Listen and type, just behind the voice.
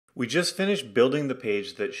We just finished building the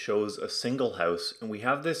page that shows a single house, and we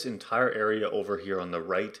have this entire area over here on the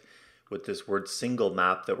right with this word single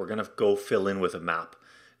map that we're going to go fill in with a map.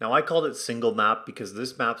 Now I called it single map because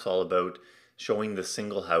this map's all about showing the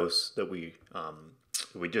single house that we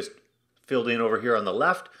just filled in over here on the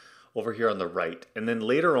left, over here on the right. And then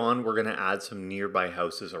later on we're going to add some nearby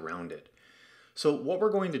houses around it. So what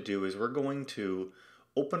we're going to do is we're going to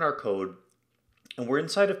open our code, and we're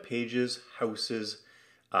inside of pages, houses,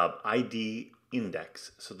 ID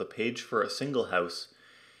index, so the page for a single house.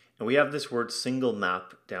 And we have this word single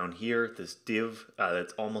map down here, this div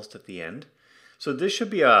that's almost at the end. So this should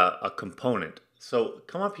be a component. So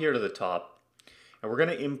come up here to the top, and we're going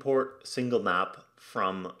to import single map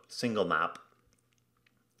from single map.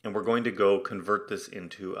 And we're going to go convert this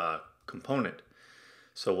into a component.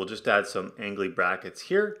 So we'll just add some angly brackets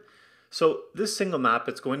here. So this single map,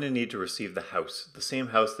 it's going to need to receive the house, the same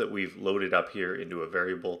house that we've loaded up here into a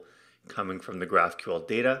variable coming from the GraphQL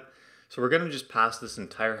data. So we're going to just pass this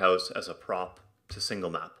entire house as a prop to single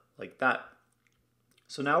map, like that.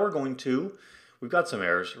 So now we've got some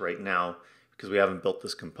errors right now because we haven't built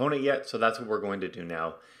this component yet. So that's what we're going to do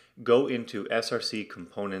now. Go into src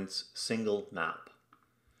components single map.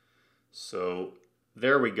 So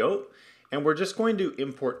there we go. And we're just going to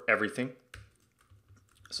import everything.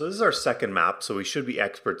 So this is our second map, so we should be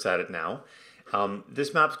experts at it now.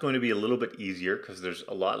 This map's going to be a little bit easier because there's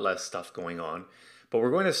a lot less stuff going on. But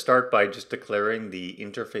we're going to start by just declaring the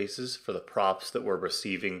interfaces for the props that we're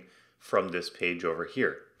receiving from this page over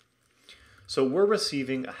here. So we're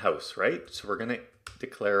receiving a house, right? So we're going to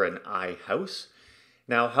declare an iHouse.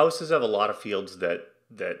 Now houses have a lot of fields that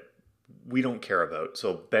we don't care about.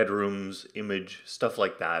 So bedrooms, image, stuff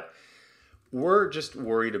like that. We're just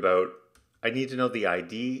worried about, I need to know the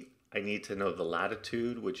ID, I need to know the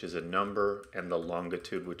latitude, which is a number, and the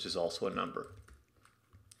longitude, which is also a number.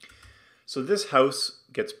 So this house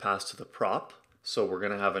gets passed to the prop. So we're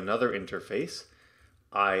going to have another interface,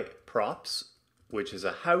 iProps, which is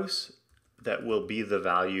a house that will be the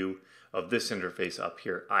value of this interface up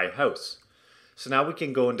here, iHouse. So now we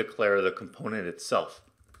can go and declare the component itself.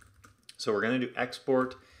 So we're going to do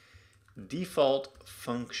export default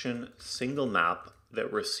function single map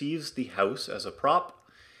that receives the house as a prop,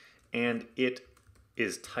 and it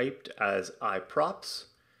is typed as iProps.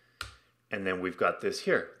 And then we've got this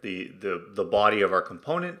here, the body of our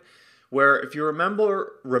component, where if you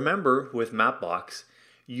remember with Mapbox,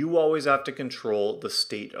 you always have to control the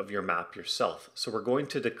state of your map yourself. So we're going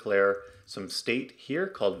to declare some state here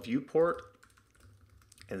called viewport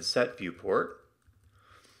and set viewport.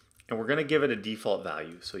 And we're going to give it a default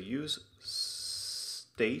value. So use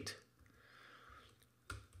state.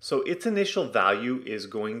 So its initial value is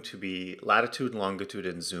going to be latitude, longitude,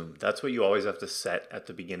 and zoom. That's what you always have to set at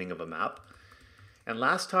the beginning of a map. And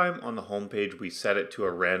last time on the home page, we set it to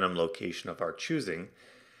a random location of our choosing.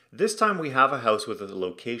 This time we have a house with a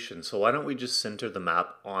location. So why don't we just center the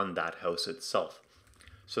map on that house itself?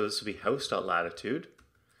 So this will be house.latitude.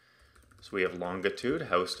 So we have longitude,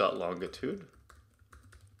 house.longitude.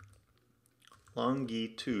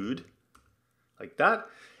 Longitude, like that.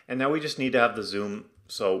 And now we just need to have the zoom,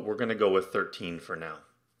 so we're going to go with 13 for now.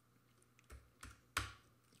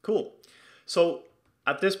 Cool. So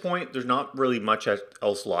at this point, there's not really much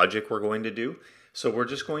else logic we're going to do. So we're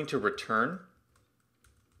just going to return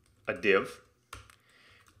a div,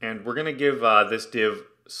 and we're going to give this div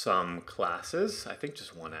some classes. I think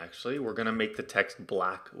just one actually. We're going to make the text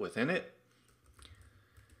black within it.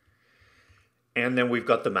 And then we've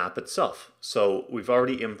got the map itself. So we've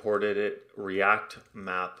already imported it, React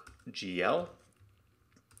map GL.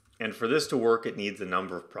 And for this to work, it needs a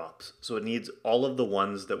number of props. So it needs all of the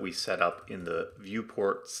ones that we set up in the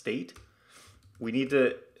viewport state. We need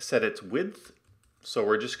to set its width. So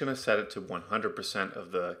we're just going to set it to 100%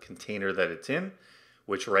 of the container that it's in,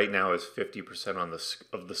 which right now is 50%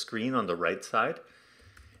 of the screen on the right side.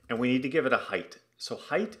 And we need to give it a height. So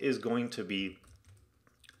height is going to be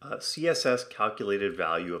a CSS calculated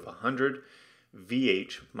value of 100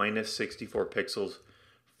 VH minus 64 pixels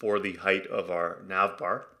for the height of our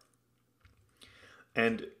navbar.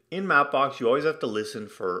 And in Mapbox, you always have to listen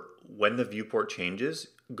for when the viewport changes,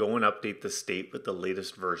 go and update the state with the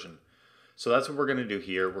latest version. So that's what we're going to do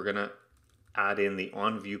here. We're going to add in the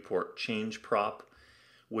onViewport change prop,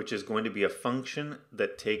 which is going to be a function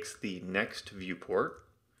that takes the next viewport,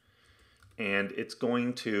 and it's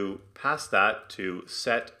going to pass that to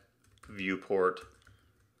set viewport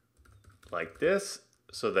like this,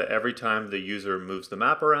 so that every time the user moves the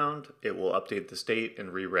map around, it will update the state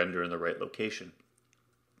and re-render in the right location.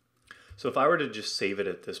 So if I were to just save it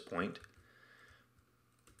at this point,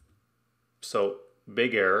 so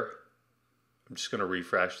big error. I'm just going to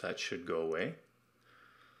refresh. That should go away.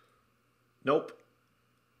 Nope.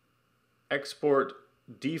 Export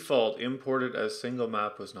default imported as single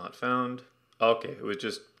map was not found. Okay, it was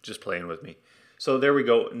just playing with me. So there we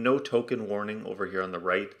go. No token warning over here on the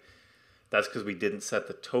right. That's because we didn't set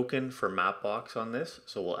the token for Mapbox on this.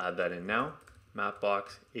 So we'll add that in now.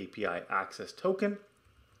 Mapbox API access token.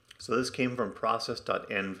 So this came from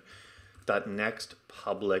process.env.next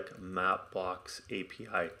public Mapbox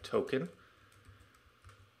API token.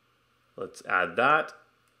 Let's add that.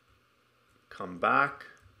 Come back.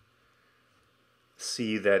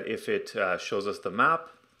 See that if it shows us the map,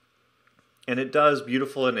 and it does,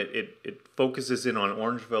 beautiful, and it focuses in on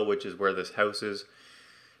Orangeville, which is where this house is.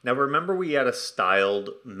 Now remember we had a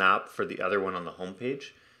styled map for the other one on the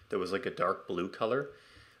homepage that was like a dark blue color.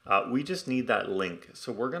 We just need that link.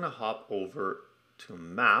 So we're gonna hop over to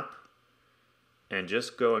map and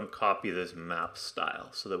just go and copy this map style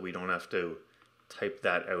so that we don't have to type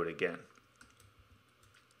that out again.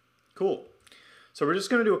 Cool. So we're just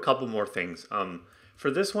gonna do a couple more things. For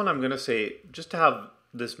this one, I'm gonna say, just to have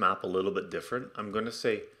this map a little bit different, I'm gonna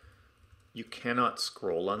say you cannot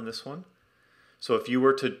scroll on this one. So if you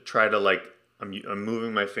were to try to I'm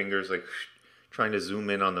moving my fingers like trying to zoom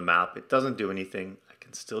in on the map, it doesn't do anything. I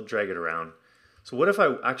can still drag it around. So what if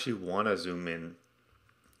I actually want to zoom in?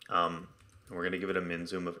 And we're going to give it a min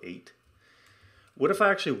zoom of 8. What if I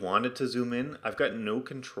actually wanted to zoom in? I've got no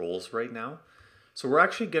controls right now. So we're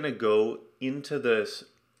actually going to go into this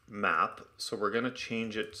map. So we're going to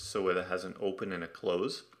change it so it has an open and a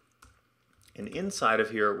close. And inside of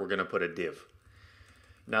here, we're going to put a div.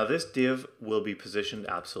 Now this div will be positioned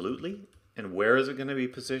absolutely. And where is it going to be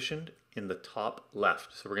positioned? In the top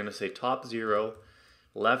left. So we're going to say top 0,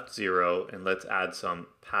 left 0, and let's add some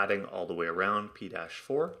padding all the way around,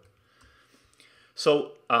 P-4.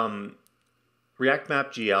 So React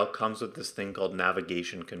Map GL comes with this thing called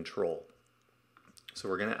navigation control. So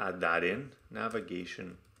we're going to add that in,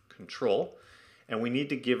 navigation control. And we need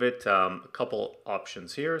to give it a couple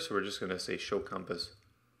options here. So we're just going to say show compass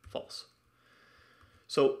false.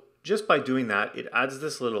 So just by doing that, it adds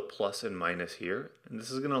this little plus and minus here. And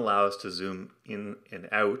this is going to allow us to zoom in and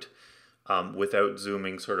out without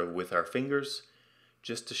zooming sort of with our fingers,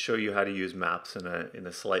 just to show you how to use maps in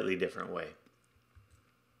a slightly different way.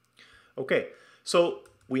 Okay, so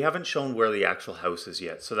we haven't shown where the actual house is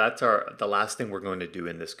yet. So that's the last thing we're going to do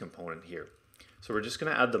in this component here. So we're just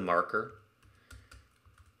going to add the marker.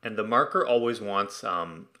 And the marker always wants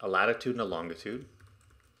a latitude and a longitude.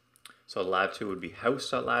 So latitude would be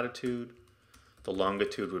house.latitude. The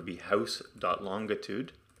longitude would be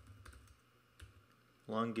house.longitude.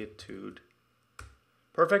 Longitude.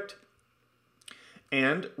 Perfect.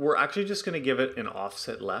 And we're actually just going to give it an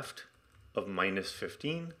offset left of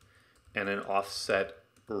 -15 and an offset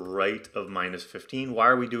right of -15. Why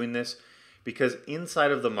are we doing this? Because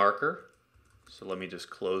inside of the marker, so let me just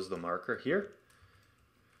close the marker here.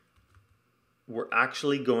 We're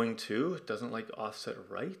actually going to, it doesn't like offset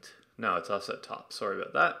right. No, it's offset top. Sorry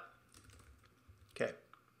about that. Okay.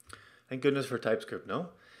 Thank goodness for TypeScript, no?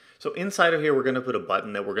 So inside of here, we're going to put a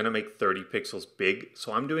button that we're going to make 30 pixels big.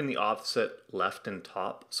 So I'm doing the offset left and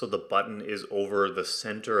top. So the button is over the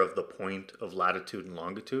center of the point of latitude and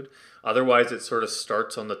longitude. Otherwise, it sort of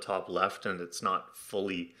starts on the top left and it's not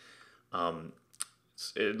fully,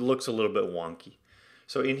 it looks a little bit wonky.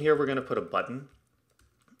 So in here, we're going to put a button.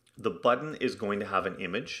 The button is going to have an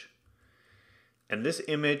image. And this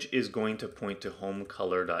image is going to point to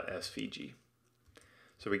homecolor.svg.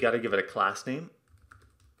 So we got to give it a class name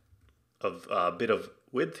of a bit of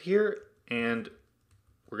width here, and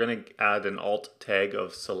we're going to add an alt tag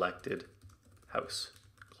of selected house.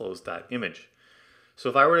 Close that image. So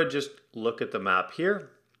if I were to just look at the map here,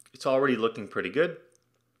 it's already looking pretty good.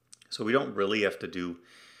 So we don't really have to do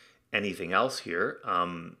anything else here.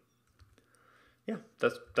 Yeah,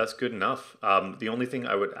 that's good enough. The only thing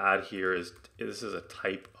I would add here is this is a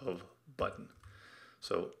type of button.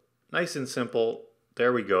 So nice and simple.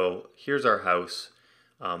 There we go. Here's our house.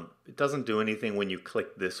 It doesn't do anything when you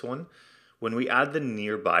click this one. When we add the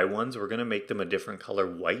nearby ones, we're going to make them a different color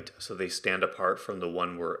white so they stand apart from the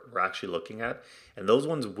one we're actually looking at. And those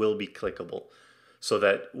ones will be clickable so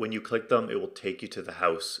that when you click them, it will take you to the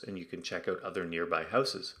house and you can check out other nearby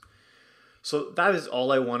houses. So that is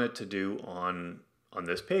all I wanted to do on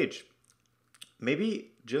this page.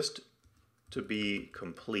 Maybe just to be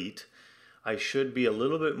complete, I should be a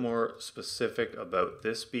little bit more specific about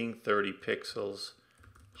this being 30 pixels,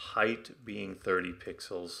 height being 30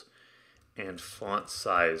 pixels, and font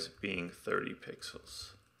size being 30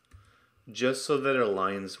 pixels. Just so that it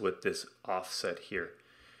aligns with this offset here.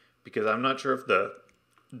 because I'm not sure if the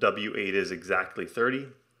W8 is exactly 30.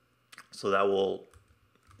 So that will,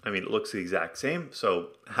 it looks the exact same. So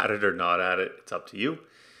add it or not add it, it's up to you.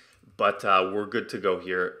 But we're good to go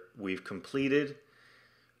here. We've completed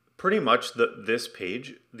pretty much this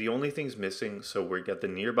page. The only thing's missing, so we got the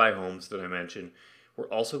nearby homes that I mentioned. We're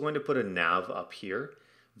also going to put a nav up here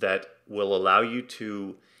that will allow you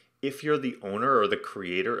to, if you're the owner or the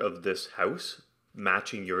creator of this house,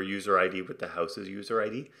 matching your user ID with the house's user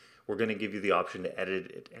ID, we're going to give you the option to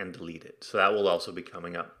edit it and delete it. So that will also be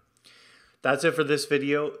coming up. That's it for this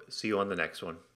video. See you on the next one.